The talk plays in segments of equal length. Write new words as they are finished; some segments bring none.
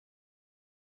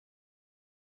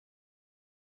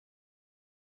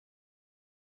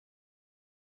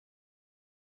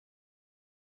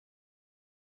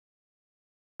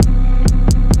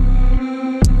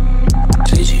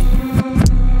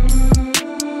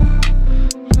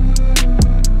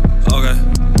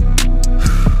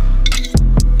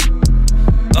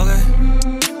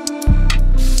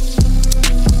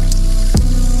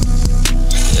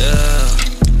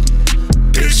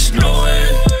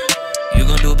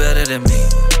better than me.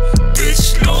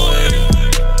 Bitch, no way.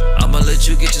 I'ma let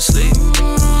you get your sleep.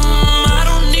 I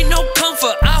don't need no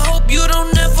comfort. I hope you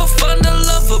don't ever find a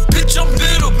lover. Bitch, I'm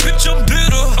bitter. Bitch, I'm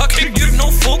bitter. I can't give no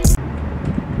fuck.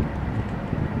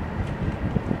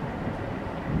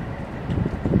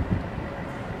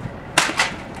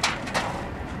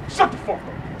 Shut the fuck up.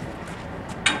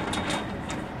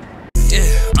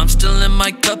 I'm still in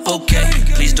my cup, okay?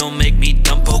 Please don't make me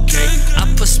dump, okay?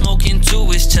 I put smoke into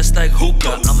his chest like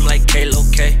hookah. I'm like Kalo,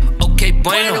 okay? Okay,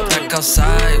 bueno. Back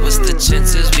outside, what's the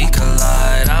chances we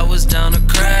collide? I was down to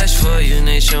crash for you,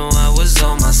 nation. I was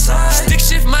on my side. Stick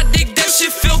shift my dick, that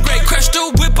shit feel great. Crash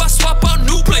the whip, I swap out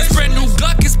new plates. Brand new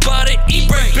Glock is by the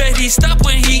E-brake. Bet he stop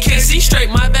when he can't see straight.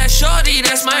 My bad shorty,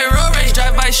 that's my road rage.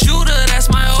 Drive-by shooter, that's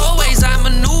my always. I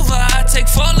maneuver, I take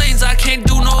 4 lanes. I can't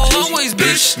do no always,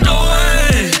 bitch. No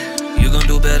way. You gon'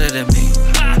 do better than me.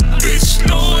 Bitch,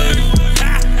 no way.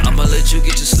 I'ma let you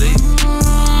get your sleep.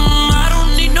 I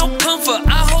don't need no comfort.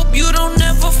 I hope you don't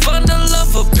ever find a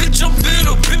lover. Bitch, I'm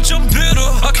bitter. Bitch, I'm bitter.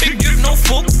 I can't give no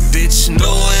fuck. Bitch, no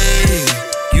way.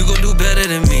 You gon' do better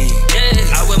than me.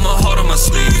 Yeah. I wear my heart on my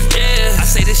sleeve. Yeah. I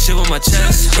say this shit with my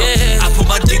chest. Yeah. I put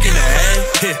my dick in the head.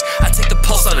 Yeah. I take the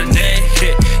pulse out of the neck.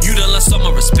 Yeah. You done lost all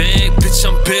my respect. Bitch,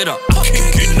 I'm bitter. I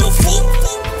can't get no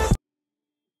fuck.